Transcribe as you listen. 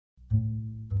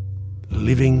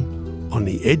living on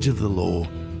the edge of the law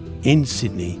in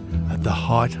Sydney at the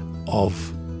height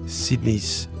of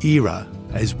Sydney's era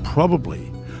as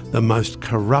probably the most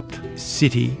corrupt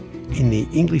city in the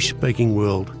English-speaking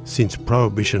world since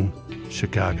Prohibition,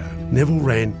 Chicago. Neville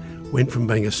Wran went from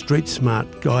being a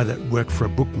street-smart guy that worked for a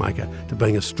bookmaker to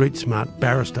being a street-smart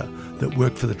barrister that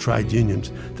worked for the trade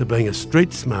unions to being a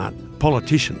street-smart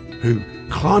politician who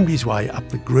climbed his way up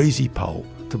the greasy pole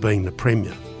to being the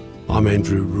Premier. I'm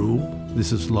Andrew Rule.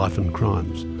 This is Life and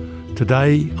Crimes.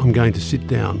 Today I'm going to sit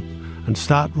down and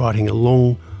start writing a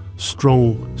long,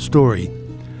 strong story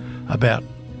about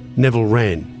Neville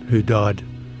Wran, who died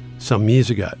some years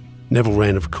ago. Neville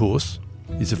Wran, of course,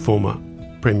 is a former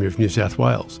Premier of New South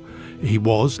Wales. He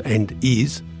was and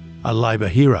is a Labor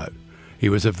hero. He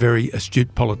was a very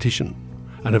astute politician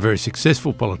and a very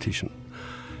successful politician.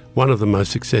 One of the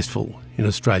most successful in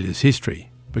Australia's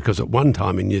history, because at one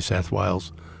time in New South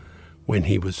Wales, when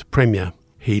he was Premier,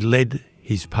 he led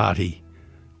his party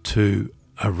to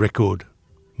a record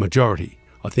majority.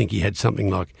 I think he had something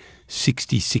like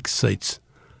 66 seats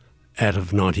out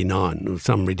of 99, or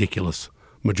some ridiculous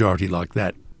majority like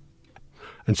that.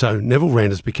 And so Neville Wran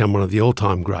has become one of the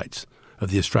all-time greats of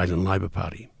the Australian Labor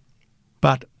Party.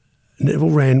 But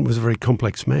Neville Wran was a very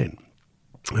complex man.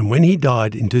 And when he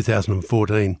died in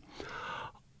 2014,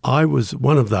 I was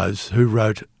one of those who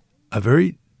wrote a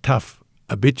very tough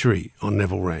obituary on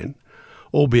Neville Wran,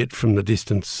 albeit from the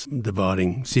distance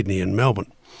dividing Sydney and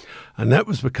Melbourne. And that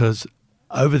was because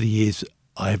over the years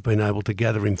I have been able to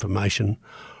gather information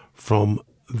from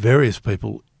various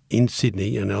people in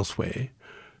Sydney and elsewhere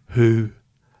who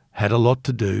had a lot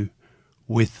to do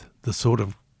with the sort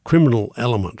of criminal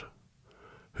element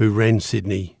who ran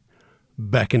Sydney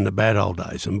back in the bad old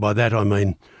days. And by that I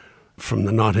mean from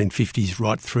the 1950s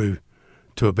right through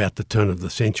to about the turn of the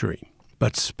century,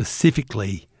 but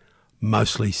specifically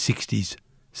mostly 60s,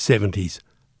 70s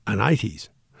and 80s.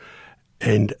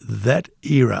 And that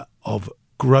era of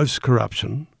gross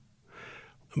corruption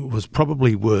was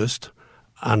probably worst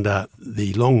under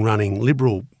the long-running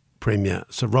Liberal Premier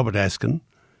Sir Robert Askin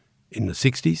in the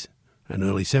 60s and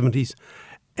early 70s,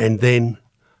 and then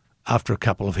after a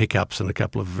couple of hiccups and a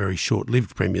couple of very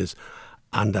short-lived premiers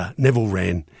under Neville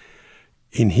Wran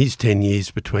in his 10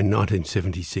 years between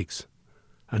 1976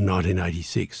 and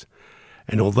 1986.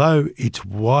 And although it's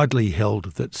widely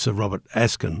held that Sir Robert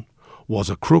Askin was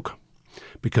a crook,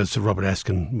 because Sir Robert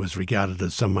Askin was regarded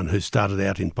as someone who started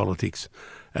out in politics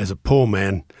as a poor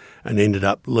man and ended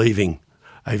up leaving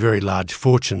a very large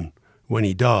fortune when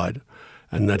he died,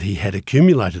 and that he had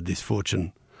accumulated this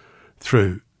fortune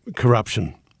through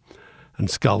corruption and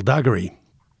skullduggery.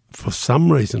 For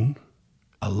some reason,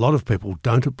 a lot of people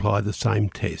don't apply the same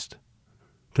test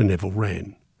to Neville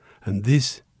Wran. And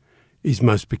this is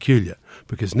most peculiar,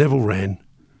 because Neville Wran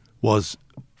was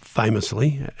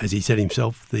famously, as he said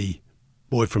himself, the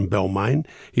boy from Balmain.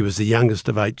 He was the youngest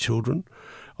of 8 children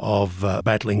of a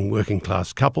battling working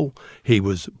class couple. He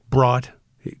was bright,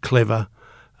 clever,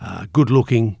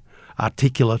 good-looking,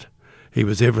 articulate. He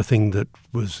was everything that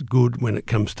was good when it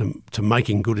comes to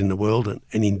making good in the world, and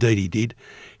indeed he did.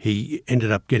 He ended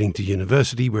up getting to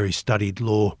university where he studied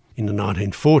law in the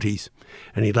 1940s,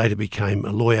 and he later became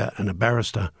a lawyer and a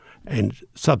barrister, and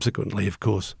subsequently, of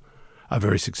course, a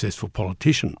very successful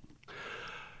politician.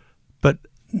 But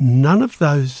none of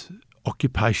those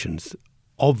occupations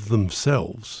of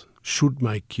themselves should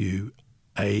make you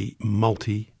a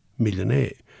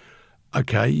multi-millionaire.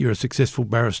 Okay, you're a successful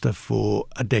barrister for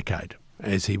a decade,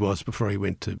 as he was before he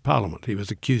went to Parliament. He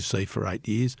was a QC for 8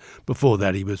 years. Before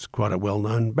that, he was quite a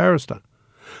well-known barrister.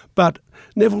 But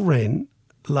Neville Wran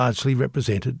largely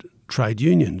represented trade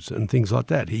unions and things like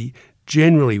that. He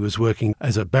generally was working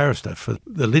as a barrister for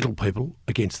the little people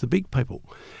against the big people.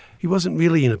 He wasn't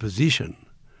really in a position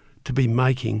to be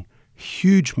making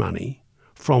huge money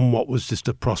from what was just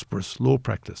a prosperous law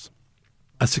practice.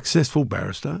 A successful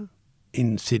barrister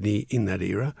in Sydney in that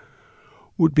era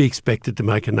would be expected to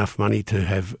make enough money to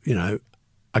have,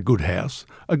 a good house,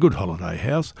 a good holiday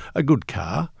house, a good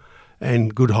car,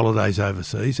 and good holidays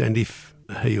overseas, and if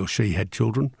he or she had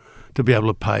children, to be able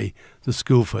to pay the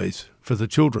school fees for the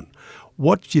children.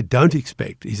 What you don't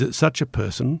expect is that such a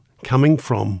person, coming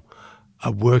from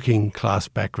a working class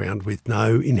background with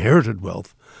no inherited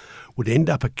wealth, would end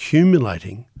up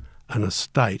accumulating an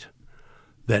estate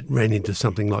that ran into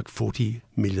something like $40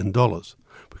 million,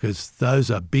 because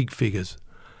those are big figures.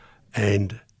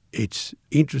 And it's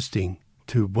interesting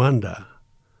to wonder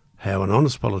how an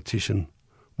honest politician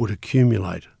would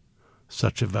accumulate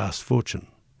such a vast fortune.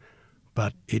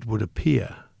 But it would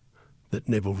appear that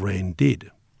Neville Wran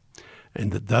did,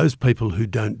 and that those people who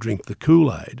don't drink the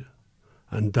Kool-Aid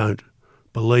and don't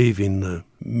believe in the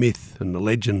myth and the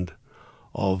legend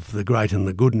of the great and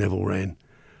the good Neville Wran,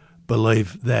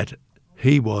 believe that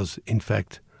he was, in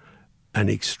fact, an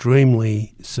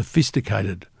extremely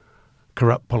sophisticated,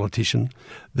 corrupt politician,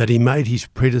 that he made his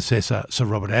predecessor, Sir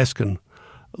Robert Askin,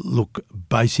 look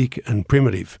basic and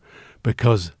primitive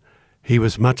because he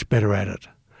was much better at it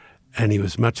and he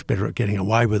was much better at getting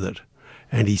away with it,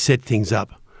 and he set things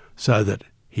up so that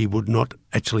he would not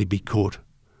actually be caught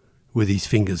with his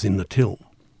fingers in the till.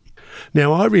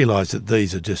 Now, I realise that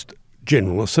these are just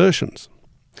general assertions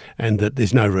and that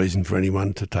there's no reason for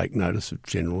anyone to take notice of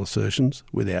general assertions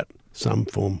without some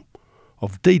form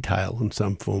of detail and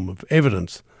some form of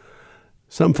evidence,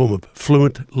 some form of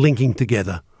fluent linking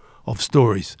together of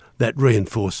stories that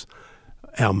reinforce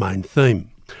our main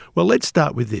theme. Well, let's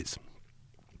start with this.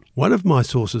 One of my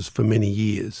sources for many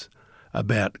years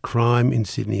about crime in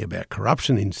Sydney, about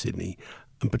corruption in Sydney,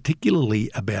 and particularly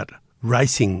about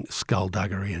racing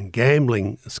skullduggery and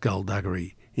gambling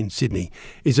skullduggery in Sydney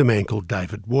is a man called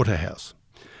David Waterhouse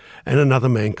and another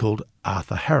man called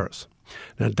Arthur Harris.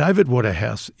 Now, David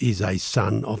Waterhouse is a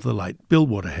son of the late Bill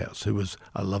Waterhouse, who was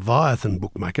a Leviathan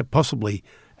bookmaker, possibly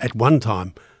at one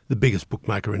time the biggest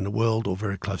bookmaker in the world or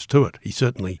very close to it. He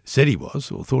certainly said he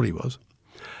was or thought he was.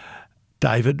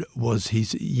 David was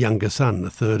his younger son, the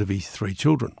third of his three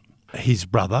children. His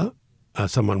brother,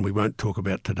 someone we won't talk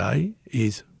about today,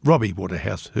 is Robbie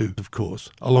Waterhouse, who, of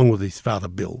course, along with his father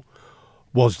Bill,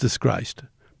 was disgraced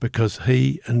because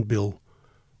he and Bill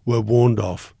were warned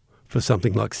off for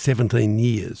something like 17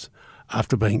 years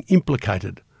after being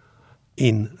implicated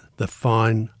in the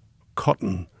fine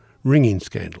cotton ringing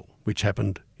scandal, which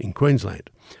happened in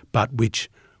Queensland, but which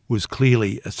was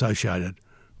clearly associated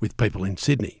with people in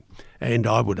Sydney, and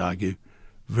I would argue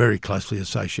very closely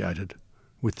associated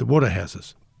with the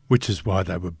Waterhouses, which is why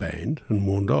they were banned and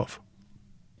warned off.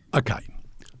 Okay,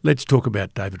 let's talk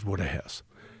about David Waterhouse.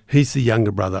 He's the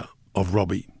younger brother of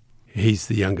Robbie. He's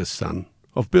the youngest son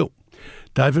of Bill.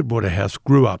 David Waterhouse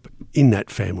grew up in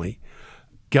that family,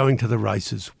 going to the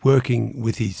races, working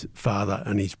with his father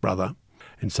and his brother,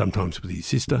 and sometimes with his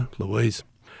sister, Louise,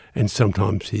 and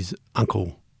sometimes his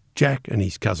uncle Jack and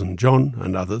his cousin John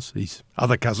and others, his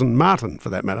other cousin Martin for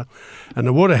that matter. And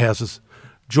the Waterhouses,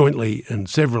 jointly and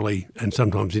severally and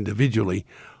sometimes individually,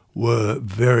 were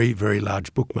very, very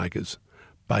large bookmakers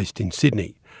based in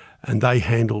Sydney. And they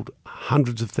handled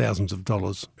hundreds of thousands of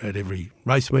dollars at every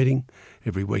race meeting,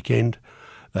 every weekend.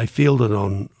 They fielded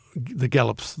on the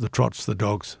gallops, the trots, the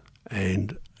dogs,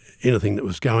 and anything that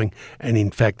was going. And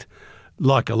in fact,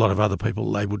 like a lot of other people,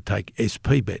 they would take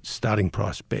SP bets, starting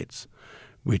price bets,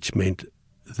 which meant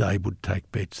they would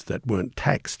take bets that weren't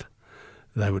taxed.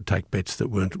 They would take bets that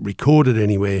weren't recorded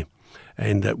anywhere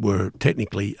and that were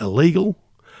technically illegal,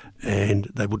 and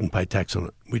they wouldn't pay tax on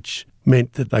it, which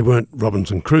meant that they weren't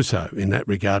Robinson Crusoe in that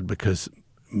regard, because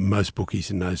most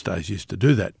bookies in those days used to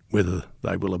do that, whether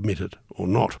they will admit it or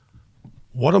not.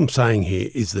 What I'm saying here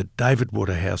is that David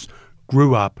Waterhouse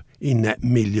grew up in that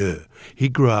milieu. He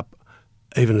grew up,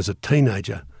 even as a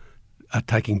teenager,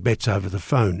 taking bets over the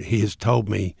phone. He has told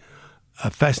me a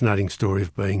fascinating story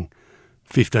of being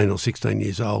 15 or 16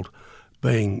 years old,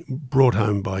 being brought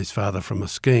home by his father from a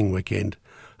skiing weekend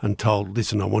and told,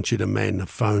 listen, I want you to man the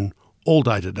phone all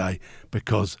day today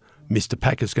because Mr.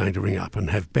 Packer's going to ring up and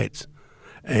have bets.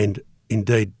 And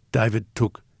indeed, David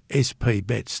took SP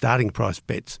bets, starting price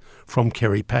bets, from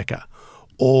Kerry Packer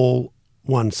all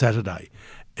one Saturday,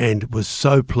 and was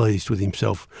so pleased with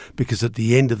himself because at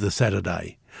the end of the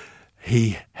Saturday,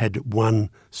 he had won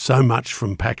so much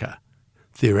from Packer,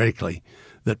 theoretically,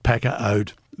 that Packer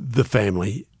owed the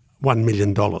family $1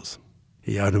 million.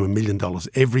 He owed him $1 million.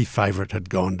 Every favourite had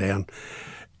gone down.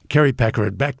 Kerry Packer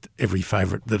had backed every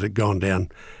favourite that had gone down,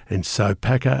 and so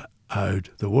Packer owed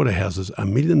the Waterhouses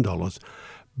 $1 million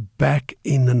back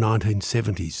in the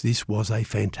 1970s. This was a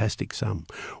fantastic sum.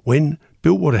 When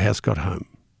Bill Waterhouse got home,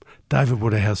 David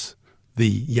Waterhouse, the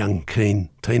young, keen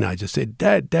teenager, said,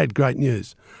 Dad, great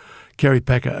news. Kerry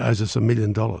Packer owes us $1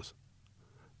 million.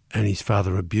 And his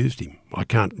father abused him. I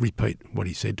can't repeat what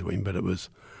he said to him, but it was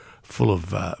full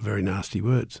of very nasty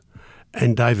words.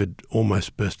 And David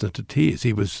almost burst into tears.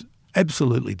 He was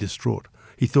absolutely distraught.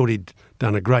 He thought he'd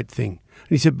done a great thing. And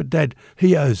he said, but Dad,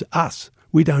 he owes us.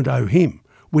 We don't owe him.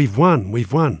 We've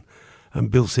won.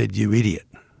 And Bill said, you idiot.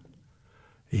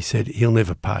 He said, he'll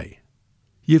never pay.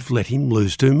 You've let him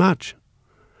lose too much.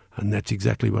 And that's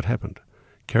exactly what happened.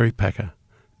 Kerry Packer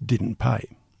didn't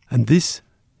pay. And this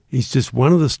is just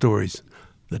one of the stories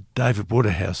that David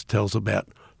Waterhouse tells about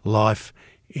life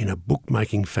in a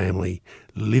bookmaking family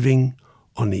living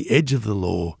on the edge of the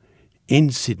law in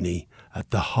Sydney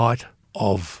at the height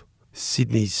of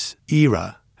Sydney's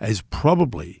era as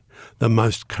probably the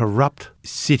most corrupt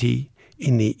city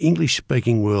in the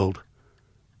English-speaking world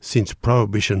since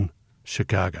Prohibition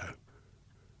Chicago.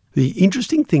 The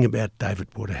interesting thing about David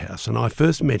Waterhouse, and I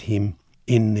first met him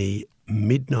in the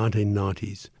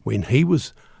mid-1990s when he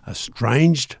was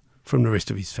estranged from the rest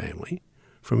of his family,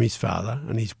 from his father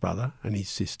and his brother and his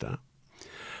sister.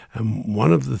 And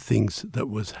one of the things that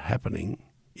was happening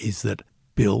is that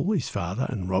Bill, his father,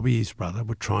 and Robbie, his brother,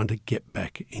 were trying to get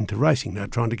back into racing. They were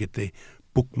trying to get their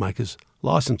bookmakers'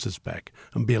 licences back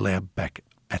and be allowed back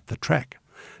at the track.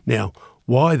 Now,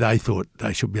 why they thought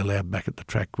they should be allowed back at the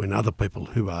track when other people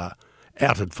who are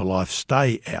outed for life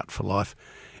stay out for life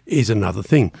is another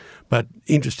thing. But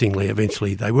interestingly,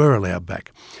 eventually they were allowed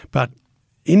back. But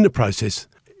in the process,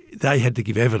 they had to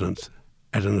give evidence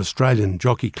at an Australian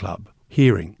Jockey Club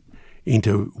hearing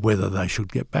into whether they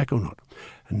should get back or not.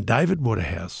 And David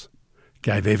Waterhouse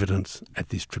gave evidence at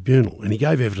this tribunal, and he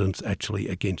gave evidence actually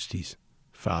against his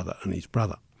father and his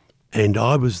brother. And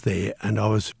I was there, and I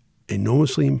was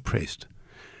enormously impressed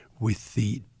with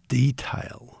the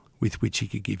detail with which he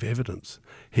could give evidence.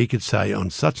 He could say on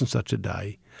such and such a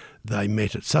day, they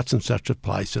met at such and such a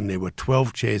place and there were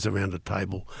 12 chairs around a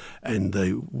table and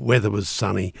the weather was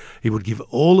sunny. He would give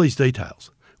all these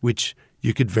details, which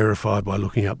you could verify by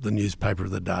looking up the newspaper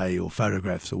of the day or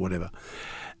photographs or whatever.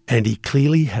 And he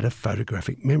clearly had a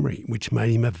photographic memory, which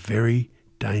made him a very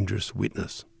dangerous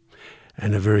witness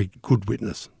and a very good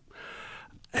witness.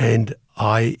 And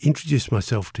I introduced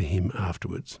myself to him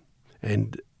afterwards,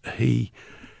 and he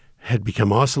had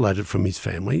become isolated from his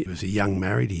family. He was a young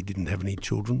married, he didn't have any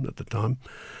children at the time.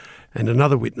 And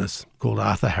another witness called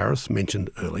Arthur Harris,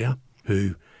 mentioned earlier,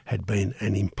 who had been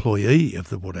an employee of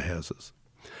the Waterhouses.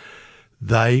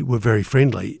 They were very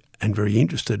friendly and very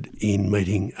interested in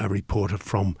meeting a reporter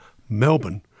from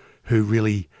Melbourne who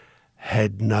really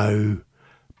had no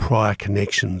prior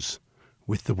connections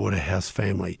with the Waterhouse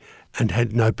family and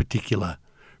had no particular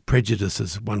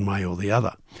prejudices one way or the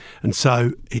other. And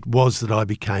so it was that I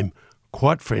became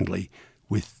quite friendly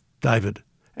with David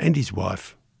and his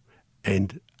wife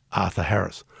and Arthur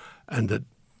Harris, and that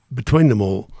between them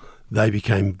all they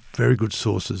became very good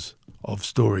sources of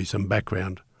stories and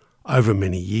background over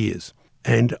many years.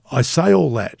 And I say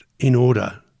all that in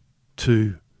order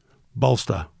to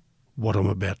bolster what I'm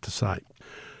about to say.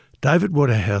 David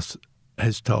Waterhouse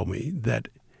has told me that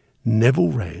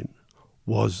Neville Wran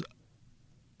was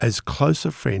as close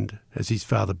a friend as his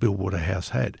father Bill Waterhouse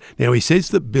had. Now, he says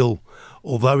that Bill,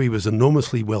 although he was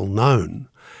enormously well known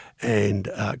and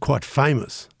quite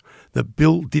famous, that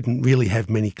Bill didn't really have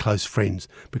many close friends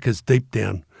because deep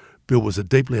down Bill was a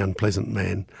deeply unpleasant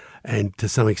man and to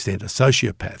some extent a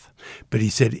sociopath. But he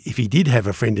said if he did have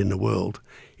a friend in the world,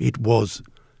 it was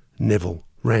Neville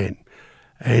Wran.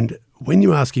 And when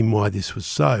you ask him why this was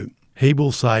so, he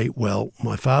will say, well,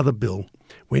 my father Bill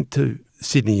went to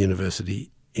Sydney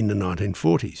University in the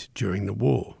 1940s during the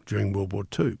war, during World War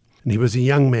II. And he was a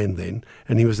young man then,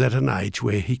 and he was at an age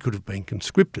where he could have been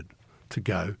conscripted to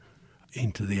go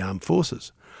into the armed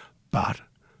forces. But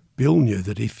Bill knew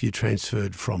that if you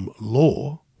transferred from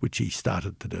law, which he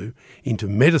started to do, into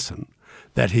medicine,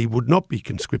 that he would not be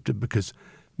conscripted because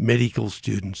medical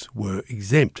students were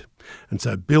exempt. And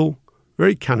so Bill,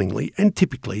 very cunningly and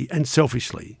typically and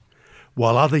selfishly,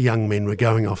 while other young men were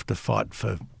going off to fight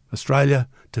for Australia,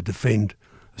 to defend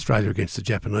Australia against the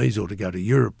Japanese or to go to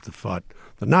Europe to fight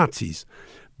the Nazis,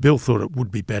 Bill thought it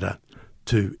would be better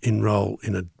to enrol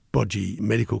in a bodgy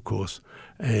medical course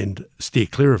and steer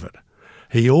clear of it.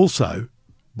 He also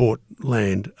bought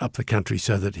land up the country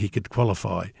so that he could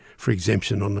qualify for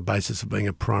exemption on the basis of being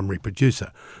a primary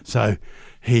producer. So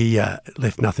he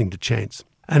left nothing to chance.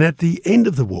 And at the end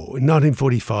of the war, in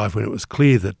 1945, when it was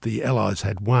clear that the Allies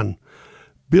had won,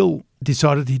 Bill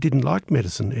decided he didn't like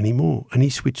medicine anymore and he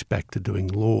switched back to doing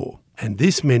law. And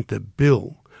this meant that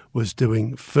Bill was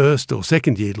doing first or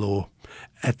second year law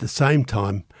at the same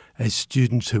time as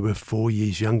students who were 4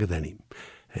 years younger than him.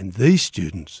 And these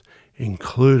students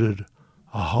included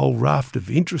a whole raft of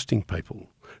interesting people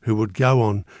who would go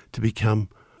on to become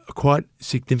quite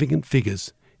significant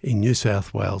figures in New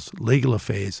South Wales legal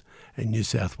affairs and New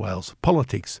South Wales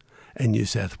politics and New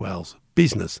South Wales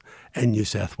business and New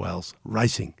South Wales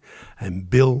racing. And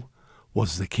Bill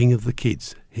was the king of the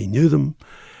kids. He knew them,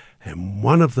 and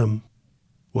one of them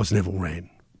was Neville Wran.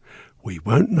 We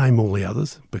won't name all the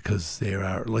others because there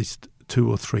are at least 2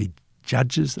 or 3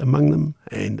 judges among them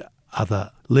and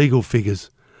other legal figures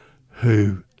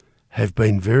who have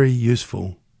been very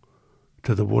useful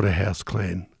to the Waterhouse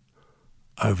clan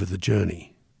over the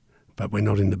journey. But we're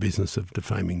not in the business of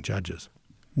defaming judges.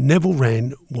 Neville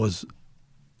Wran was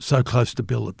so close to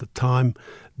Bill at the time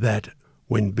that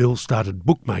when Bill started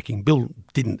bookmaking, Bill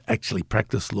didn't actually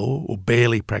practice law or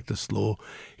barely practice law.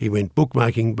 He went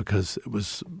bookmaking because it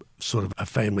was sort of a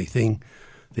family thing.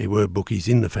 There were bookies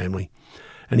in the family.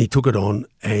 And he took it on,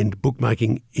 and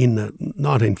bookmaking in the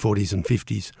 1940s and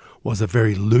 50s was a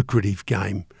very lucrative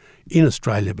game in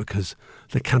Australia because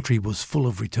the country was full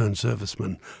of returned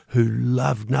servicemen who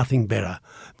loved nothing better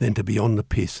than to be on the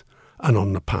piss and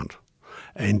on the punt.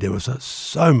 And there was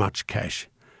so much cash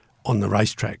on the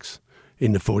racetracks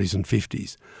in the 40s and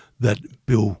 50s that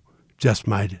Bill just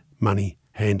made money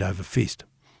hand over fist.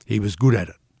 He was good at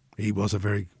it. He was a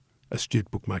very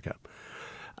astute bookmaker.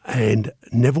 And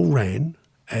Neville Wran,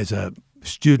 as a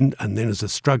student and then as a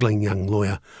struggling young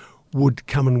lawyer, would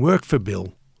come and work for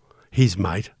Bill, his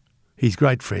mate, his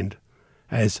great friend,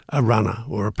 as a runner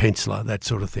or a penciler, that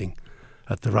sort of thing.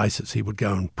 At the races, he would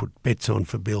go and put bets on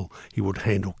for Bill. He would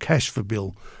handle cash for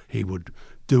Bill. He would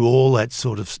do all that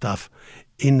sort of stuff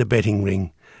in the betting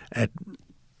ring at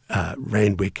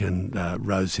Randwick and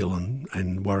Rosehill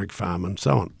and Warwick Farm and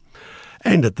so on,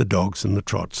 and at the Dogs and the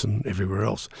Trots and everywhere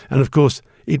else. And of course,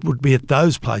 it would be at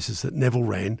those places that Neville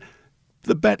Wran,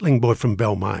 the battling boy from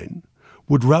Balmain,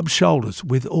 would rub shoulders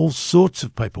with all sorts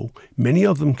of people, many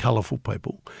of them colourful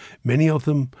people, many of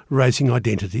them racing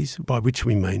identities, by which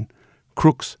we mean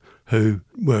crooks who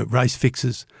were race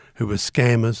fixers, who were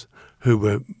scammers, who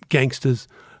were gangsters,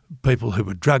 people who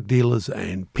were drug dealers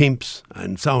and pimps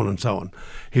and so on and so on.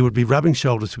 He would be rubbing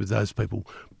shoulders with those people,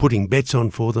 putting bets on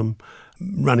for them,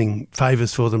 running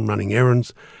favours for them, running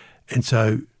errands. And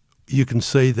so you can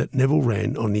see that Neville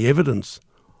Wran, on the evidence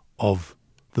of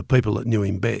the people that knew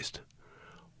him best,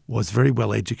 was very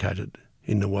well educated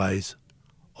in the ways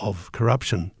of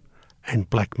corruption and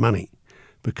black money,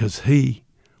 because he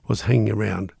was hanging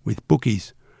around with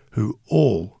bookies who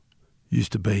all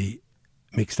used to be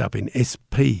mixed up in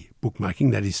SP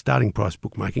bookmaking, that is starting price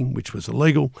bookmaking, which was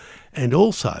illegal, and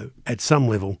also at some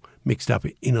level mixed up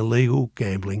in illegal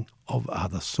gambling of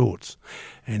other sorts.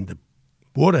 And the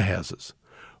Waterhouses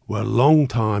were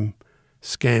long-time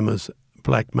scammers,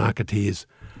 black marketeers,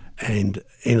 and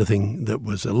anything that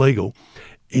was illegal.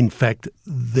 In fact,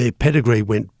 their pedigree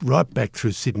went right back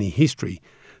through Sydney history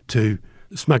to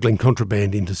smuggling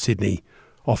contraband into Sydney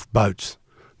off boats.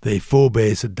 Their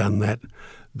forebears had done that.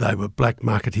 They were black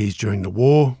marketeers during the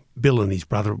war. Bill and his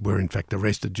brother were in fact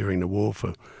arrested during the war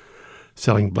for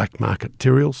selling black market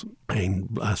materials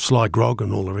and sly grog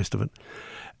and all the rest of it.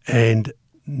 And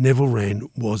Neville Wran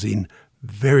was in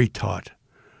very tight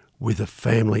with a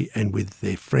family and with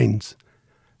their friends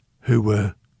who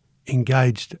were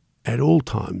engaged at all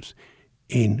times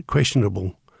in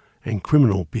questionable and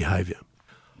criminal behaviour.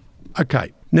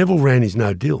 Okay, Neville Wran is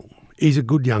no dill. He's a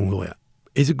good young lawyer.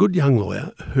 He's a good young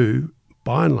lawyer who,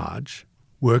 by and large,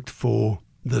 worked for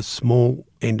the small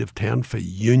end of town, for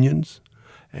unions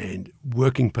and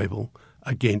working people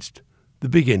against the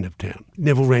big end of town.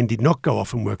 Neville Wran did not go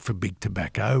off and work for big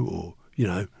tobacco or,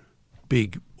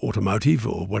 big automotive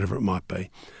or whatever it might be.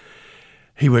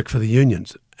 He worked for the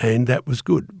unions, and that was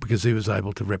good because he was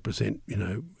able to represent,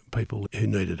 people who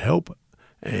needed help,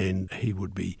 and he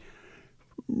would be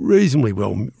reasonably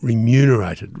well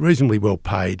remunerated, reasonably well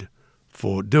paid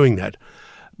for doing that,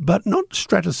 but not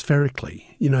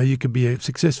stratospherically. You could be a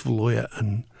successful lawyer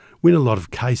and win a lot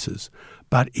of cases,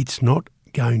 but it's not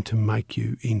going to make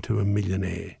you into a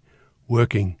millionaire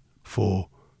working for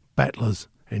battlers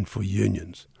and for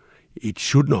unions. It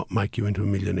should not make you into a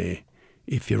millionaire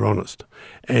if you're honest.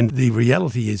 And the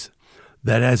reality is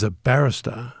that as a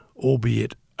barrister,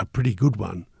 albeit a pretty good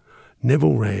one,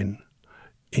 Neville Wran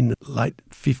in the late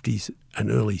 50s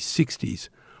and early 60s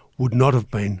would not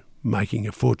have been making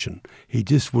a fortune. He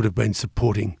just would have been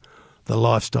supporting the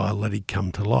lifestyle that he'd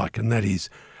come to like, and that is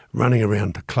running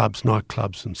around to clubs,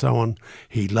 nightclubs and so on.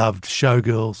 He loved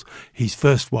showgirls. His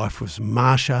first wife was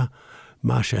Marcia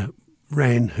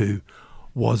Wran, who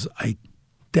was a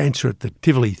dancer at the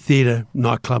Tivoli Theatre,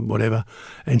 nightclub, whatever,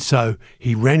 and so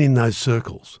he ran in those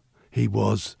circles. He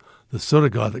was the sort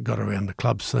of guy that got around the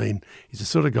club scene. He's the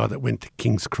sort of guy that went to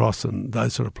King's Cross and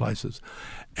those sort of places.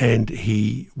 And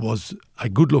he was a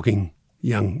good-looking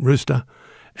young rooster,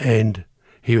 and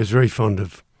he was very fond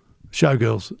of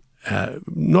showgirls,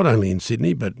 not only in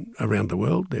Sydney but around the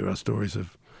world. There are stories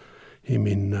of him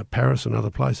in Paris and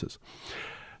other places.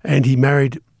 And he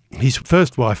married his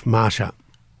first wife, Marcia,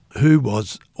 who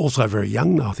was also very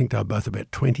young. I think they were both about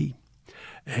 20.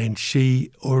 And she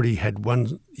already had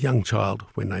one young child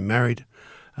when they married,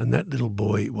 and that little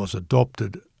boy was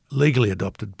legally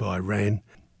adopted by Wran.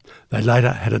 They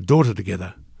later had a daughter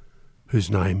together whose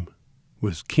name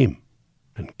was Kim,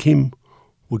 and Kim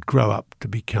would grow up to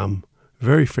become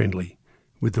very friendly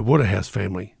with the Waterhouse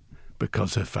family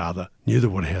because her father knew the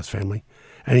Waterhouse family.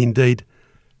 And indeed,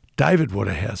 David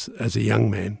Waterhouse, as a young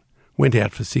man, went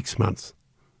out for 6 months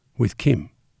with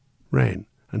Kim Wran.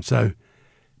 And so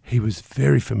he was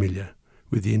very familiar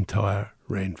with the entire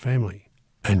Wran family.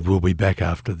 And we'll be back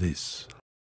after this.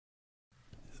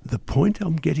 The point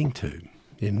I'm getting to,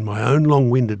 in my own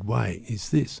long-winded way, is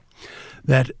this,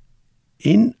 that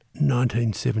in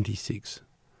 1976,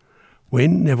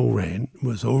 when Neville Wran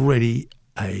was already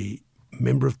a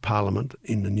Member of Parliament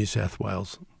in the New South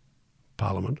Wales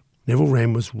Parliament, Neville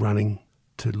Wran was running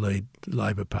to lead the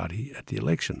Labor Party at the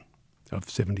election of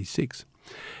 76.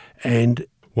 And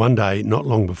one day, not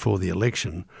long before the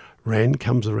election, Wran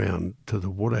comes around to the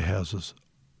Waterhouse's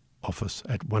office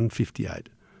at 158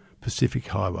 Pacific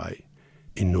Highway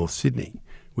in North Sydney,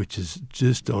 which is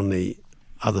just on the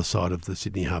other side of the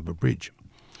Sydney Harbour Bridge.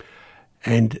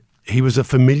 And he was a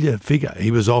familiar figure.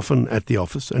 He was often at the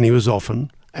office and he was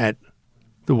often at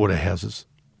the Waterhouse's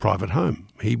private home.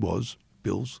 He was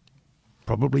Bill's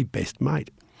probably best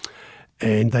mate.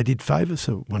 And they did favours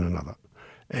to one another.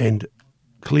 And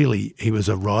clearly he was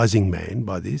a rising man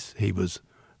by this. He was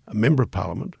a Member of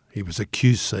Parliament. He was a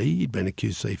QC. He'd been a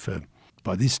QC for,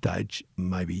 by this stage,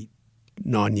 maybe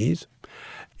 9 years.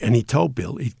 And he told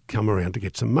Bill he'd come around to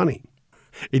get some money.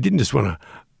 He didn't just want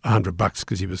 $100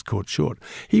 because he was caught short.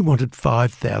 He wanted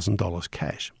 $5,000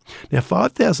 cash. Now,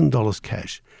 $5,000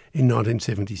 cash in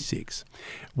 1976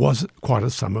 was quite a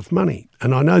sum of money.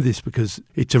 And I know this because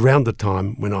it's around the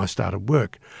time when I started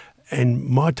work. And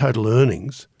my total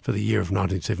earnings for the year of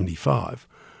 1975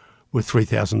 were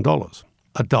 $3,000.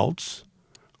 Adults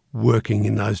working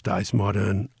in those days might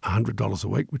earn $100 a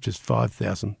week, which is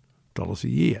 $5,000 a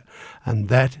year. And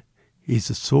that is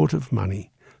the sort of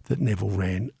money that Neville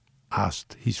Wran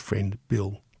asked his friend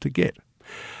Bill to get.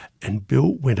 And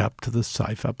Bill went up to the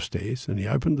safe upstairs and he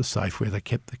opened the safe where they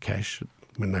kept the cash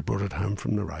when they brought it home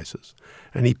from the races.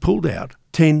 And he pulled out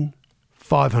 10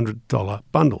 $500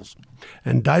 bundles.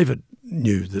 And David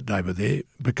knew that they were there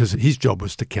because his job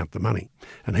was to count the money.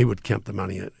 And he would count the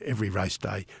money at every race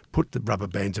day, put the rubber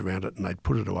bands around it and they'd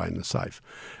put it away in the safe.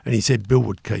 And he said Bill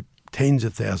would keep tens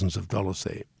of thousands of dollars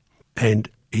there. And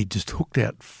he just hooked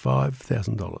out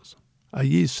 $5,000, a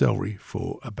year's salary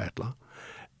for a battler,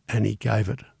 and he gave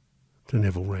it to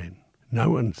Neville Wran.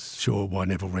 No one's sure why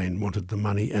Neville Wran wanted the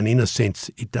money, and in a sense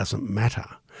it doesn't matter.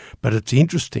 But it's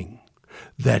interesting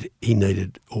that he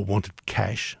needed or wanted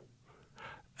cash.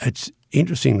 It's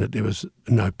interesting that there was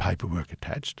no paperwork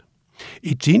attached.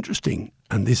 It's interesting,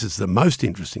 and this is the most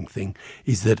interesting thing,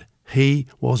 is that he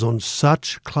was on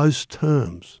such close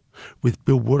terms with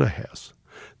Bill Waterhouse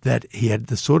that he had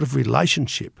the sort of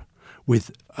relationship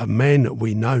with a man that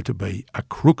we know to be a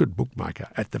crooked bookmaker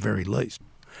at the very least,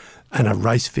 and a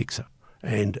race fixer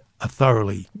and a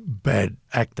thoroughly bad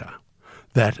actor,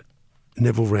 that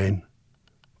Neville Wran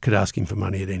could ask him for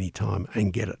money at any time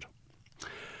and get it.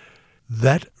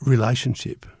 That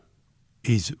relationship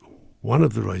is one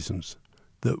of the reasons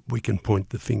that we can point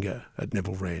the finger at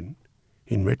Neville Wran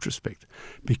in retrospect,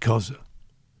 because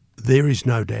there is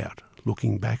no doubt,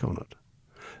 looking back on it,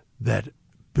 that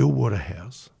Bill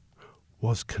Waterhouse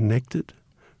was connected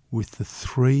with the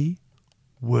three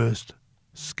worst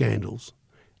scandals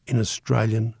in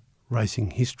Australian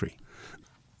racing history.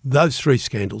 Those three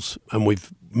scandals, and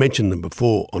we've mentioned them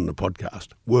before on the podcast,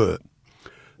 were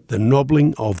the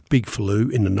nobbling of Big Faloo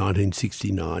in the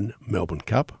 1969 Melbourne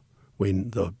Cup, when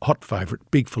the hot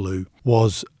favourite Big Faloo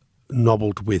was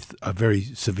nobbled with a very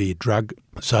severe drug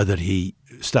so that he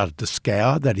started to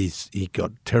scour, that is, he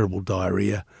got terrible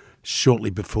diarrhoea shortly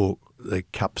before the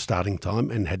cup starting time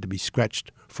and had to be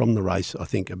scratched from the race, I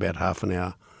think about half an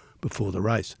hour before the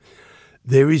race.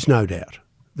 There is no doubt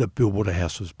that Bill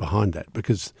Waterhouse was behind that,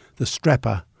 because the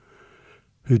strapper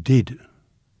who did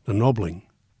the nobbling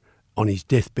on his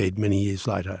deathbed many years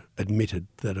later admitted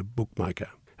that a bookmaker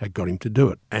had got him to do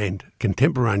it. And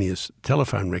contemporaneous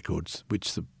telephone records,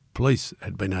 which the police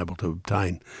had been able to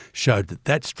obtain, showed that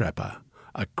that strapper,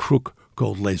 a crook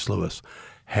called Les Lewis,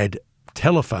 had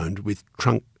telephoned with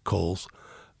trunk calls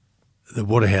the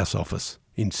Waterhouse office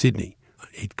in Sydney.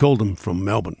 He'd called them from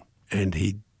Melbourne and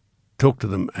he'd talked to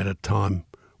them at a time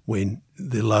when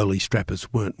the lowly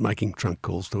strappers weren't making trunk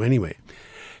calls to anywhere.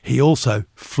 He also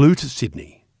flew to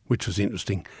Sydney, which was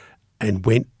interesting, and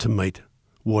went to meet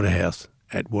Waterhouse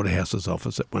at Waterhouse's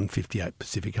office at 158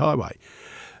 Pacific Highway.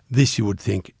 This, you would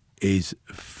think, is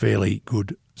fairly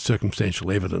good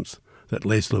circumstantial evidence that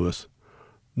Les Lewis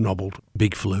nobbled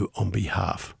Big Faloo on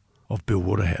behalf of Bill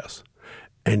Waterhouse.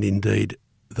 And indeed,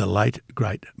 the late,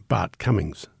 great Bart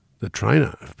Cummings, the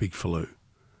trainer of Big Faloo,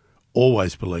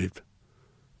 always believed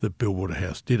that Bill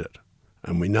Waterhouse did it.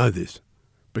 And we know this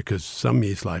because some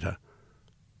years later,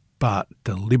 Bart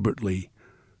deliberately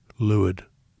lured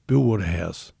Bill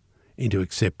Waterhouse into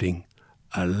accepting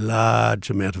a large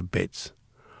amount of bets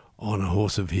on a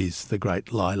horse of his, the great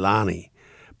Leilani,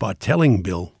 by telling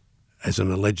Bill, as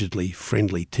an allegedly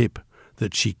friendly tip,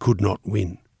 that she could not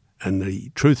win. And the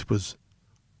truth was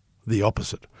the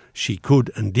opposite. She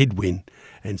could and did win,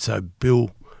 and so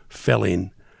Bill fell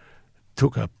in,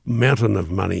 took a mountain of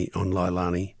money on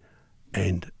Leilani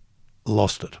and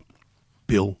lost it.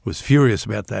 Bill was furious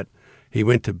about that. He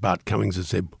went to Bart Cummings and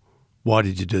said, "Why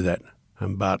did you do that?"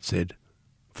 And Bart said,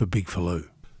 "For Big Faloo."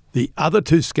 The other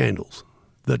two scandals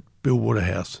that Bill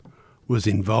Waterhouse was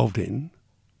involved in,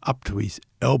 up to his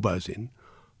elbows in,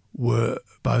 were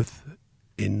both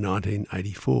in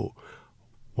 1984.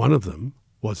 One of them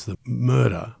was the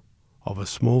murder of a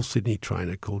small Sydney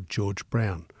trainer called George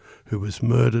Brown, who was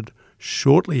murdered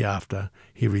shortly after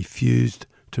he refused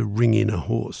to ring in a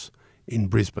horse in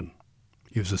Brisbane.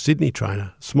 He was a Sydney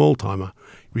trainer, small-timer,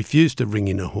 refused to ring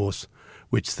in a horse,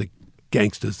 which the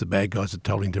gangsters, the bad guys, had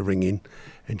told him to ring in,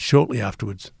 and shortly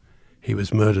afterwards he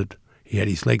was murdered. He had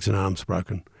his legs and arms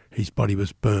broken. His body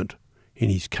was burnt in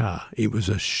his car. It was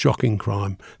a shocking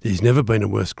crime. There's never been a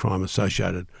worse crime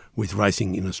associated with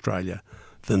racing in Australia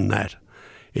than that.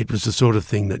 It was the sort of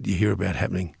thing that you hear about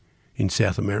happening in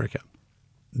South America.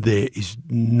 There is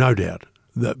no doubt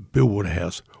that Bill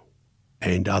Waterhouse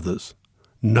and others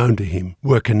known to him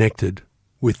were connected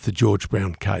with the George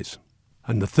Brown case.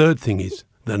 And the third thing is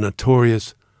the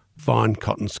notorious fine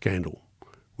cotton scandal,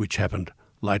 which happened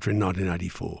later in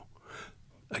 1984.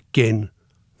 Again,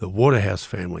 the Waterhouse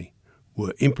family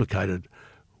were implicated.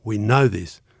 We know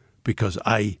this because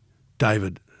A,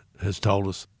 David has told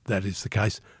us that is the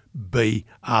case. B,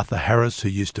 Arthur Harris, who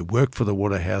used to work for the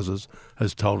Waterhouses,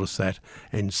 has told us that.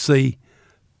 And C,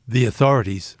 the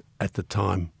authorities at the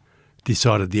time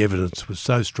decided the evidence was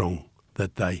so strong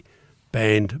that they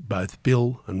banned both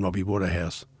Bill and Robbie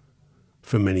Waterhouse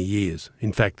for many years.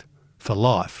 In fact, for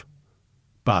life.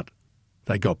 But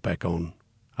they got back on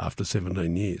after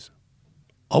 17 years.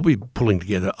 I'll be pulling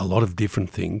together a lot of different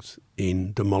things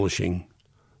in demolishing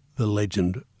the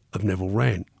legend of Neville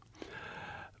Wran,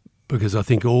 because I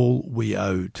think all we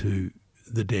owe to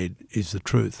the dead is the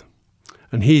truth.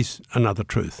 And here's another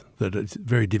truth that it's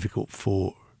very difficult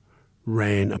for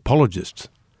Wran apologists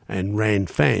and Wran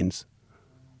fans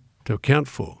to account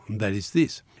for, and that is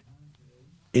this.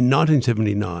 In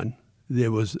 1979,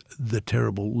 there was the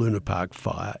terrible Luna Park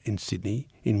fire in Sydney,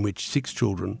 in which 6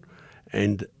 children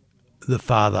and the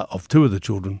father of 2 of the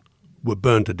children were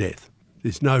burned to death.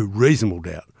 There's no reasonable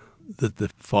doubt that the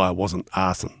fire wasn't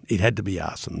arson. It had to be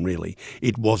arson, really.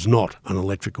 It was not an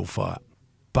electrical fire.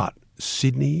 But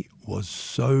Sydney was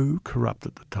so corrupt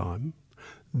at the time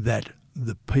that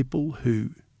the people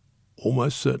who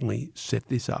almost certainly set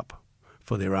this up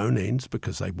for their own ends,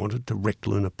 because they wanted to wreck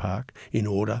Luna Park in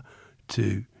order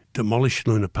to demolish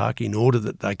Luna Park, in order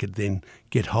that they could then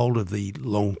get hold of the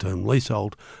long-term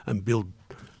leasehold and build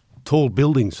tall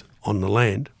buildings on the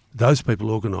land, those people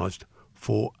organised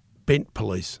for bent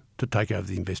police to take over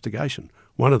the investigation.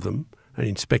 One of them, an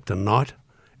Inspector Knight,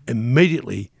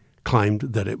 immediately claimed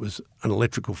that it was an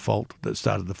electrical fault that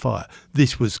started the fire.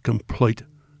 This was complete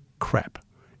crap.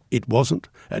 It wasn't,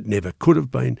 it never could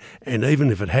have been, and even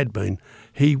if it had been,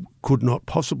 he could not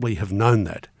possibly have known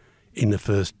that in the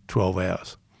first 12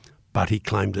 hours. But he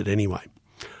claimed it anyway.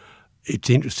 It's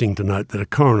interesting to note that a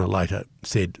coroner later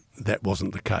said that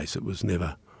wasn't the case. It was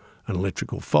never an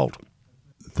electrical fault.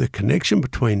 The connection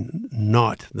between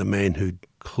Knight, the man who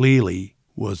clearly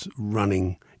was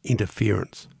running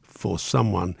interference for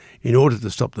someone in order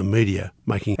to stop the media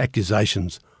making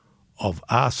accusations of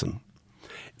arson,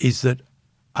 is that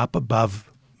up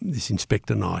above this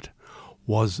Inspector Knight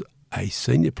was a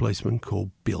senior policeman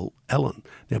called Bill Allen.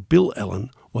 Now, Bill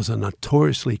Allen was a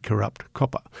notoriously corrupt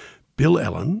copper. Bill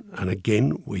Allen, and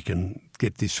again, we can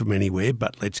get this from anywhere,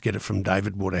 but let's get it from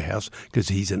David Waterhouse, because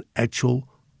he's an actual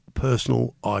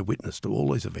personal eyewitness to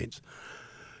all these events.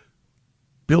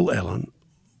 Bill Allen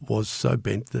was so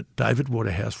bent that David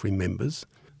Waterhouse remembers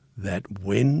that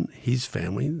when his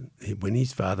family, when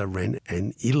his father ran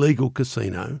an illegal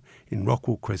casino in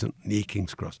Rockwell Crescent near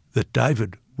King's Cross, that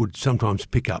David would sometimes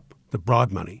pick up the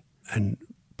bribe money and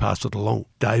pass it along.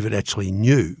 David actually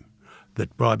knew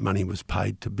that bribe money was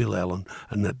paid to Bill Allen,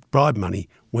 and that bribe money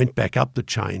went back up the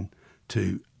chain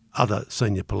to other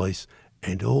senior police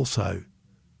and also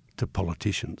to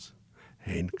politicians.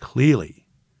 And clearly,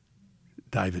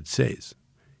 David says,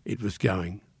 it was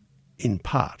going in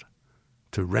part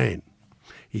to Wran.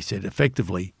 He said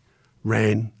effectively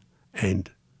Wran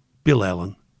and Bill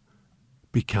Allen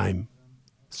became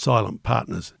silent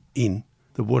partners in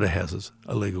the Waterhouse's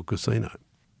illegal casino.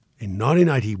 In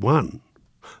 1981,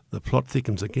 the plot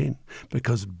thickens again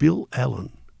because Bill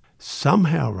Allen,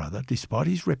 somehow or other, despite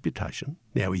his reputation,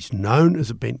 now he's known as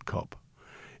a bent cop.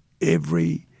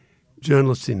 Every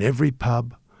journalist in every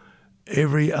pub,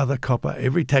 every other copper,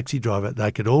 every taxi driver,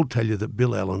 they could all tell you that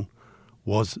Bill Allen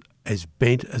was as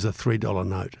bent as a $3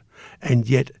 note. And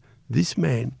yet this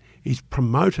man is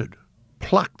promoted,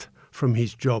 plucked from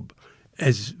his job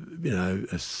as,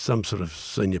 as some sort of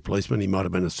senior policeman. He might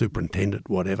have been a superintendent,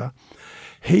 whatever.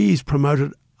 He is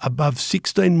promoted above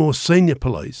 16 more senior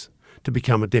police to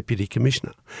become a deputy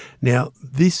commissioner. Now,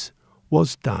 this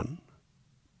was done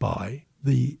by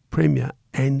the Premier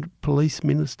and Police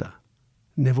Minister,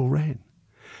 Neville Wran.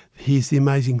 Here's the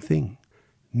amazing thing.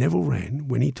 Neville Wran,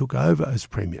 when he took over as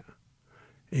Premier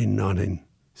in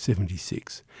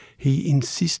 1976, he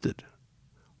insisted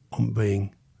on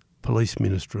being Police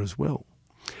Minister as well.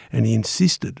 And he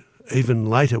insisted, even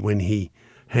later when he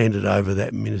handed over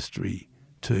that ministry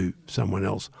to someone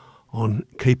else, on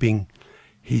keeping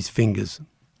his fingers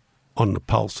on the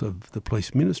pulse of the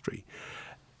police ministry.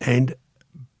 And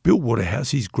Bill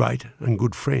Waterhouse, his great and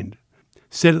good friend,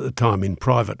 said at the time in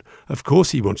private, of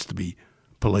course he wants to be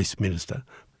police minister,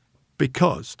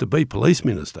 because to be police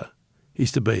minister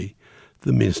is to be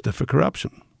the minister for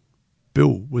corruption.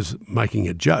 Bill was making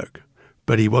a joke,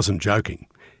 but he wasn't joking.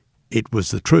 It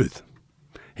was the truth.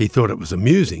 He thought it was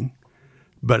amusing,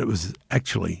 but it was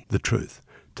actually the truth.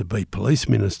 To be police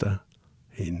minister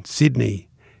in Sydney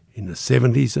in the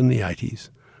 70s and the 80s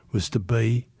was to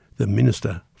be the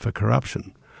minister for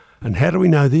corruption. And how do we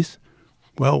know this?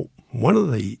 Well, one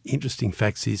of the interesting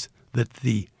facts is that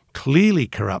the clearly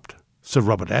corrupt Sir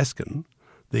Robert Askin,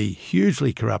 the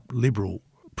hugely corrupt Liberal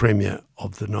Premier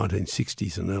of the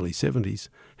 1960s and early 70s,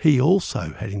 he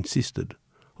also had insisted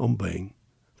on being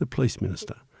the police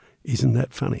minister. Isn't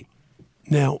that funny?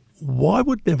 Now, why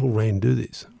would Neville Wran do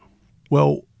this?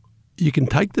 Well, you can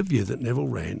take the view that Neville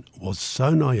Wran was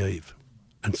so naive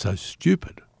and so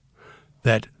stupid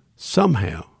that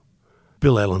somehow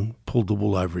Bill Allen pulled the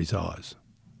wool over his eyes.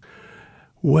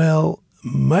 Well,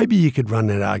 maybe you could run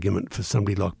that argument for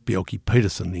somebody like Bjelke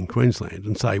Petersen in Queensland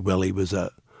and say, well, he was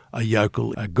a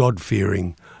yokel, a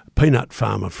God-fearing peanut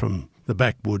farmer from the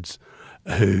backwoods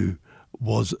who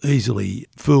was easily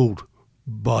fooled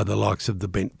by the likes of the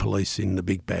bent police in the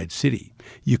big bad city.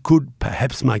 You could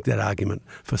perhaps make that argument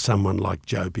for someone like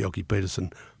Joe Bjelke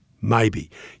Petersen. Maybe.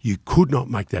 You could not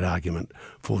make that argument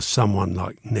for someone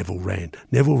like Neville Wran.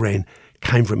 Neville Wran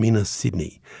came from inner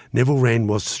Sydney. Neville Wran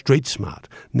was street smart.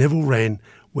 Neville Wran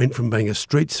went from being a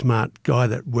street smart guy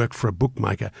that worked for a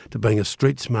bookmaker to being a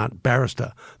street smart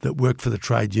barrister that worked for the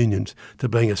trade unions to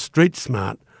being a street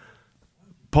smart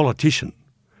politician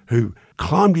who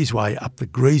climbed his way up the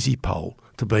greasy pole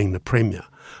to being the Premier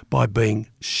by being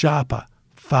sharper,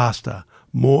 faster,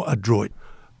 more adroit,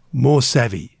 more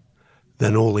savvy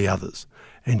than all the others.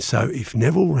 And so if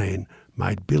Neville Wran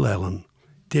made Bill Allen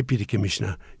Deputy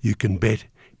Commissioner, you can bet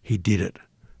he did it,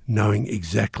 knowing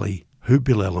exactly who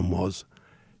Bill Allen was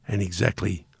and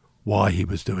exactly why he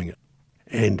was doing it.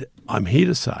 And I'm here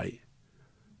to say,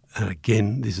 and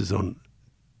again, this is on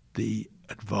the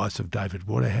advice of David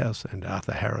Waterhouse and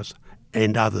Arthur Harris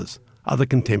and others, other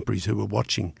contemporaries who were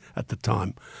watching at the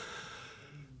time,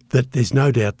 that there's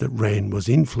no doubt that Wran was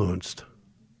influenced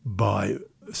by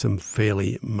some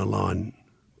fairly malign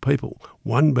people,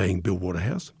 one being Bill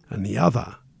Waterhouse and the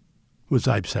other was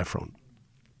Abe Saffron.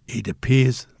 It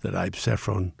appears that Abe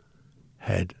Saffron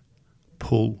had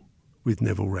pull with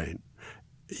Neville Wran.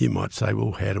 You might say,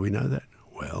 well, how do we know that?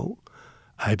 Well,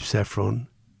 Abe Saffron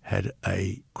had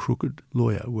a crooked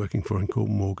lawyer working for him called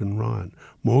Morgan Ryan.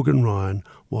 Morgan Ryan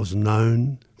was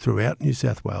known throughout New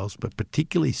South Wales, but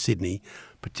particularly Sydney,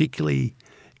 particularly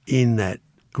in that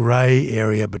grey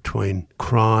area between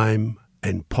crime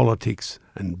and politics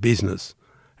and business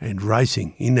and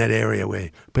racing, in that area where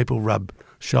people rub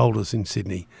shoulders in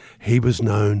Sydney. He was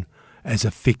known as a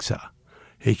fixer.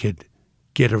 He could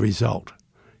get a result.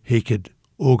 He could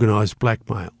organise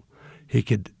blackmail. He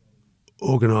could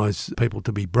organise people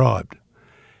to be bribed.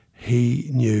 He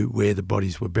knew where the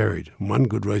bodies were buried. And one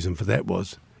good reason for that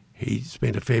was he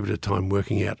spent a fair bit of time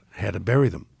working out how to bury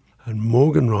them. And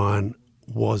Morgan Ryan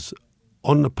was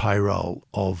on the payroll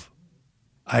of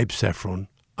Abe Saffron,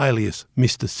 alias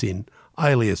Mr. Sin,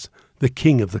 alias the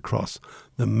King of the Cross,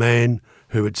 the man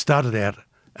who had started out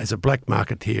as a black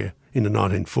marketeer in the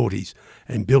 1940s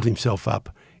and built himself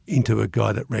up into a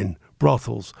guy that ran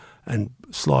brothels and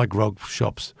sly grog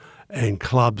shops and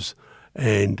clubs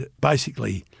and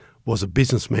basically was a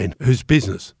businessman whose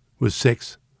business was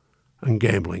sex and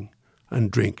gambling and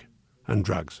drink and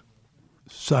drugs.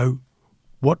 So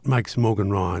what makes Morgan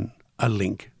Ryan a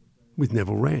link with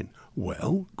Neville Wran?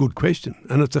 Well, good question,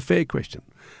 and it's a fair question.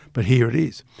 But here it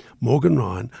is. Morgan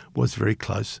Ryan was very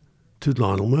close to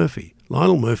Lionel Murphy.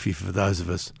 Lionel Murphy, for those of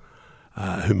us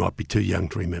who might be too young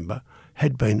to remember,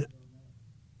 had been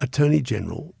Attorney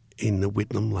General in the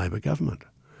Whitlam Labor government.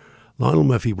 Lionel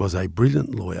Murphy was a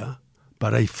brilliant lawyer,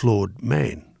 but a flawed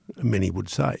man, many would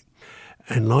say.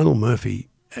 And Lionel Murphy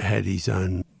had his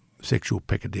own sexual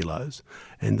peccadilloes,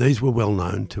 and these were well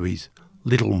known to his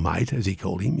little mate, as he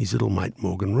called him, his little mate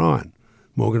Morgan Ryan.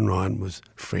 Morgan Ryan was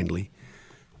friendly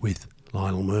with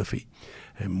Lionel Murphy.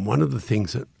 And one of the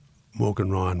things that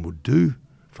Morgan Ryan would do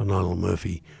for Lionel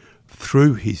Murphy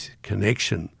through his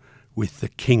connection with the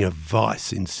king of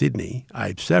vice in Sydney,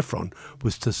 Abe Saffron,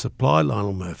 was to supply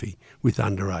Lionel Murphy with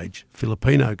underage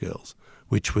Filipino girls,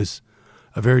 which was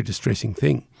a very distressing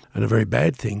thing and a very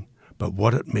bad thing. But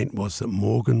what it meant was that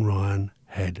Morgan Ryan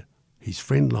had his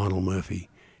friend Lionel Murphy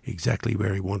exactly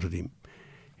where he wanted him.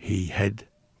 He had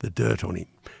the dirt on him,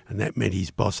 and that meant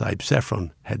his boss Abe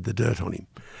Saffron had the dirt on him.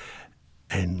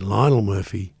 And Lionel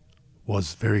Murphy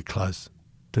was very close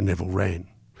to Neville Wran.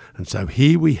 And so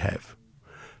here we have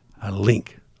a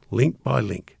link by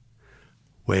link,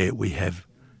 where we have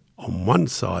on one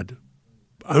side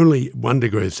only 1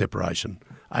 degree of separation,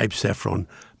 Abe Saffron,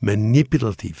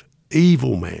 manipulative,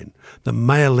 evil man, the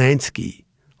Meyer Lansky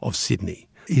of Sydney.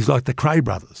 He's like the Cray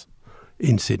brothers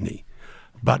in Sydney,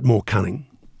 but more cunning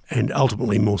and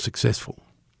ultimately more successful.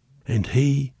 And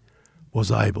he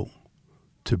was able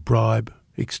to bribe,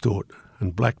 extort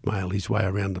and blackmail his way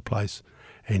around the place,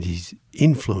 and his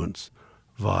influence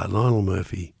via Lionel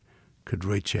Murphy could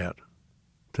reach out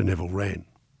to Neville Wran.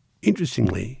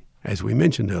 Interestingly, as we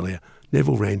mentioned earlier,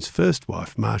 Neville Wran's first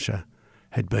wife, Marcia,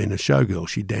 had been a showgirl.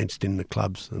 She danced in the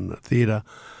clubs and the theatre,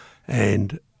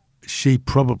 and she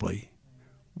probably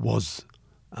was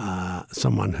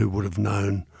someone who would have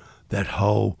known that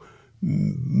whole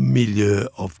milieu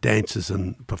of dancers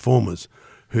and performers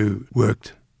who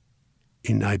worked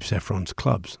in Abe Saffron's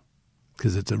clubs,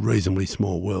 because it's a reasonably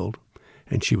small world,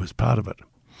 and she was part of it.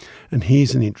 And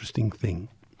here's an interesting thing.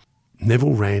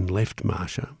 Neville Wran left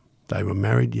Marcia. They were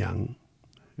married young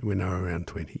when they were around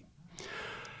 20.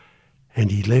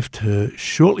 And he left her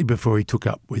shortly before he took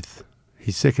up with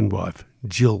his second wife,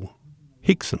 Jill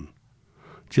Hickson.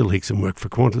 Jill Hickson worked for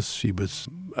Qantas. She was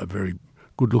a very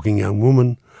good-looking young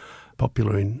woman,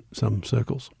 popular in some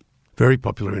circles, very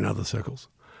popular in other circles.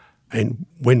 And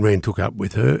when Wran took up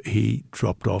with her, he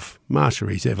dropped off Marcia,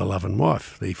 his ever-loving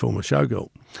wife, the former showgirl.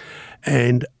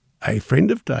 And a friend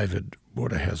of David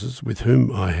Waterhouse's, with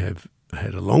whom I have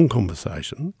had a long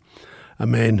conversation, a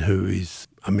man who is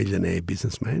a millionaire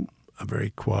businessman, a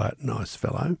very quiet, nice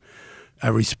fellow,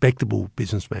 a respectable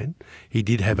businessman. He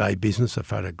did have a business, a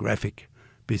photographic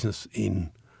business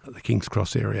in the King's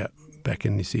Cross area back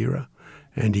in this era,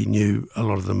 and he knew a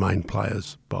lot of the main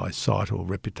players by sight or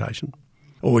reputation,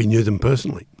 or he knew them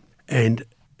personally. And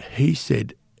he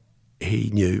said he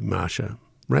knew Marcia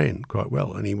Wran quite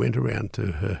well, and he went around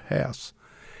to her house,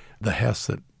 the house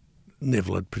that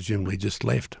Neville had presumably just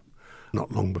left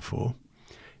not long before,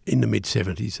 in the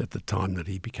mid-70s at the time that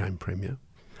he became Premier.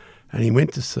 And he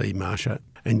went to see Marcia,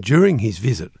 and during his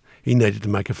visit he needed to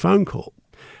make a phone call.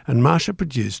 And Marcia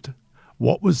produced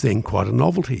what was then quite a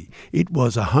novelty. It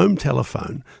was a home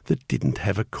telephone that didn't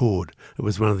have a cord. It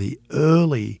was one of the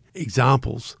early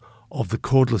examples of the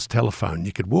cordless telephone.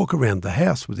 You could walk around the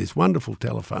house with this wonderful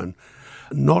telephone,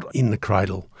 not in the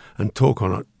cradle, and talk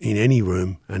on it in any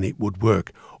room and it would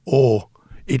work, or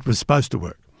it was supposed to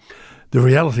work. The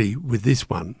reality with this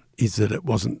one is that it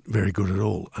wasn't very good at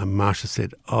all. And Marcia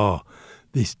said, "Oh,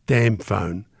 this damn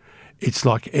phone, it's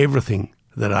like everything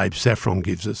that Abe Saffron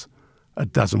gives us.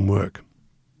 It doesn't work."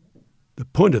 The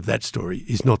point of that story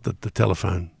is not that the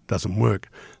telephone doesn't work.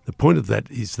 The point of that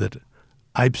is that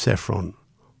Abe Saffron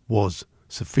was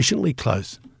sufficiently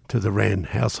close to the Wran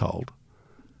household,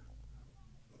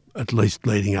 at least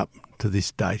leading up to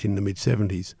this date in the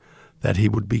mid-70s, that he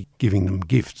would be giving them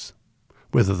gifts,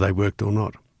 whether they worked or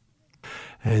not.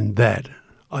 And that,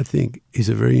 I think, is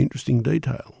a very interesting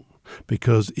detail,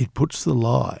 because it puts the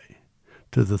lie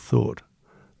to the thought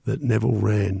that Neville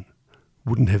Wran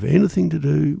wouldn't have anything to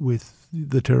do with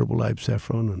the terrible Abe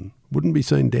Saffron and wouldn't be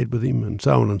seen dead with him, and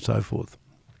so on and so forth.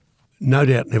 No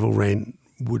doubt Neville Wran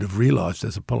would have realised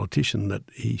as a politician that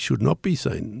he should not be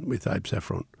seen with Abe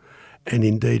Saffron, and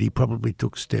indeed he probably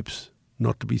took steps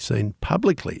not to be seen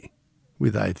publicly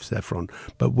with Abe Saffron.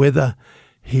 But whether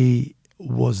he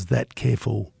was that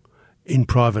careful in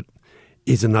private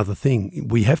is another thing.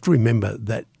 We have to remember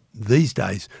that these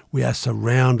days we are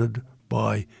surrounded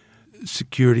by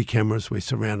security cameras, we're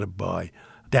surrounded by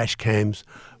dash cams,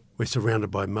 we're surrounded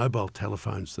by mobile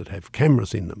telephones that have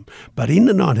cameras in them. But in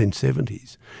the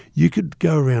 1970s, you could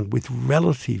go around with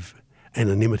relative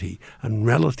anonymity and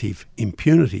relative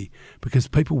impunity because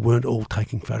people weren't all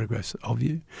taking photographs of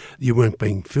you. You weren't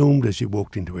being filmed as you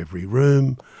walked into every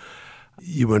room.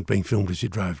 You weren't being filmed as you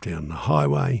drove down the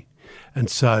highway. And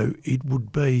so it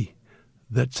would be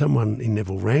that someone in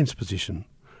Neville Wran's position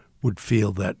would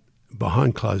feel that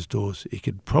behind closed doors he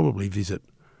could probably visit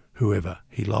whoever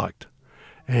he liked.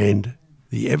 And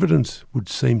the evidence would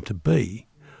seem to be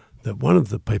that one of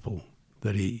the people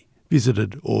that he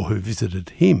visited or who visited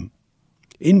him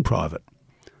in private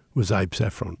was Abe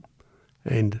Saffron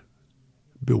and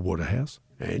Bill Waterhouse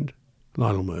and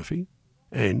Lionel Murphy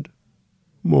and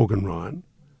Morgan Ryan.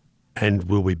 And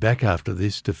we'll be back after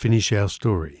this to finish our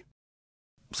story.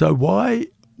 So why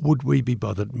would we be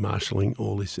bothered marshalling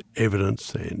all this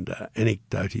evidence and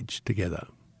anecdotage together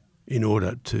in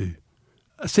order to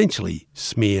essentially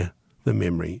smear the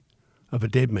memory of a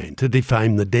dead man, to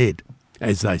defame the dead,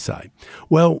 as they say?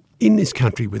 Well, in this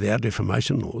country with our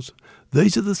defamation laws,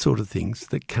 these are the sort of things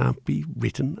that can't be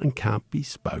written and can't be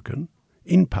spoken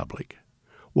in public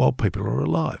while people are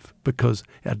alive, because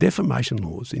our defamation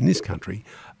laws in this country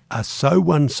are so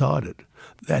one-sided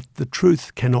that the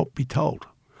truth cannot be told.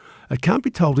 It can't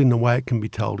be told in the way it can be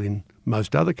told in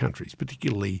most other countries,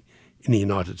 particularly in the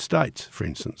United States, for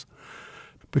instance,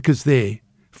 because there,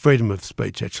 freedom of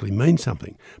speech actually means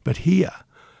something. But here,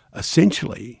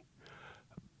 essentially,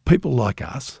 people like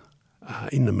us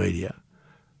in the media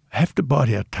have to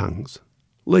bite our tongues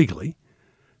legally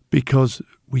because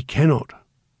we cannot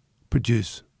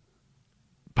produce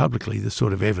publicly the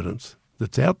sort of evidence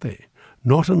that's out there,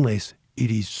 not unless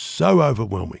it is so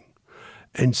overwhelming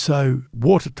and so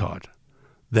watertight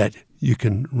that you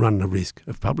can run the risk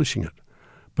of publishing it.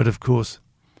 But of course,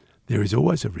 there is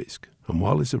always a risk, and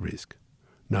while there's a risk,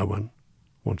 no one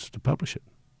wants to publish it,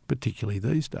 particularly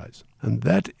these days. And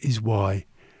that is why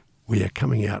we are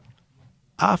coming out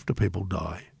after people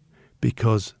die,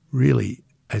 because really,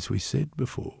 as we said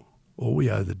before, all we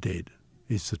owe the dead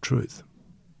is the truth.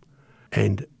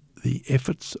 And the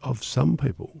efforts of some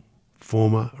people,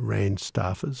 former Rand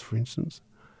staffers, for instance,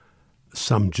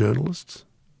 some journalists,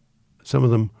 some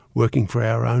of them working for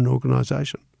our own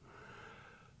organisation,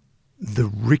 the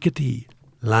rickety,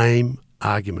 lame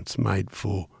arguments made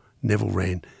for Neville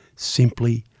Wran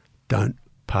simply don't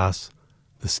pass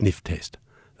the sniff test.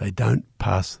 They don't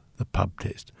pass the pub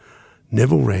test.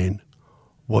 Neville Wran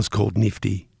was called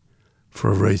nifty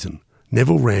for a reason.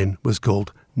 Neville Wran was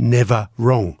called never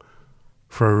wrong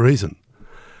for a reason.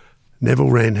 Neville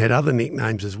Wran had other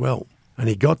nicknames as well, and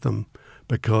he got them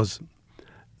because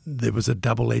there was a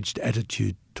double-edged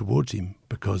attitude towards him,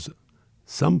 because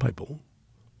some people,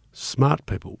 smart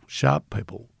people, sharp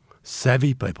people,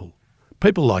 savvy people,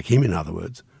 people like him in other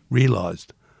words,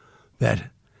 realised that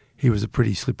he was a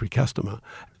pretty slippery customer,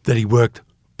 that he worked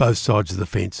both sides of the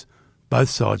fence, both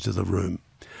sides of the room,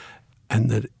 and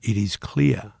that it is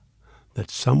clear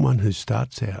that someone who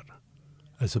starts out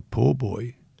as a poor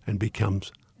boy and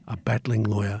becomes a battling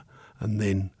lawyer and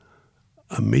then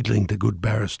a middling to good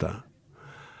barrister,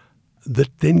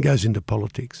 that then goes into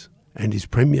politics and is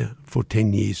Premier for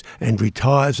 10 years and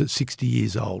retires at 60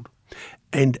 years old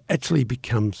and actually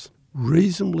becomes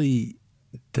reasonably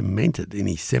demented in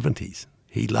his 70s.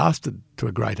 He lasted to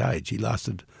a great age. He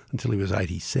lasted until he was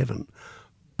 87.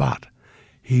 But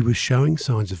he was showing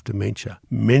signs of dementia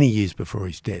many years before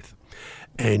his death.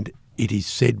 And it is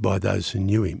said by those who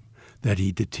knew him that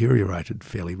he deteriorated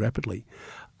fairly rapidly.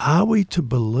 Are we to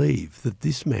believe that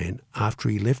this man, after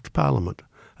he left Parliament,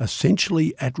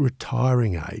 essentially at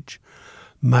retiring age,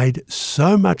 made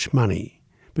so much money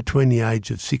between the age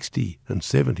of 60 and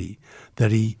 70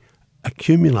 that he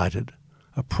accumulated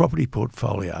a property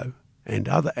portfolio and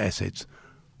other assets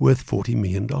worth $40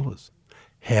 million?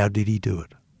 How did he do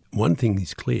it? One thing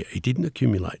is clear, he didn't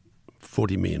accumulate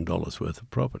 $40 million worth of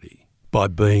property by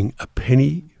being a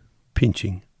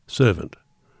penny-pinching servant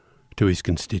to his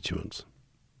constituents.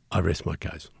 I rest my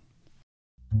case.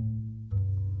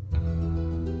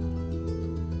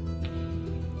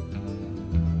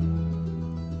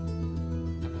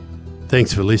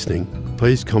 Thanks for listening.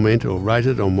 Please comment or rate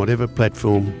it on whatever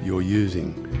platform you're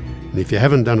using. And if you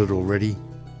haven't done it already,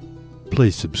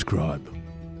 please subscribe.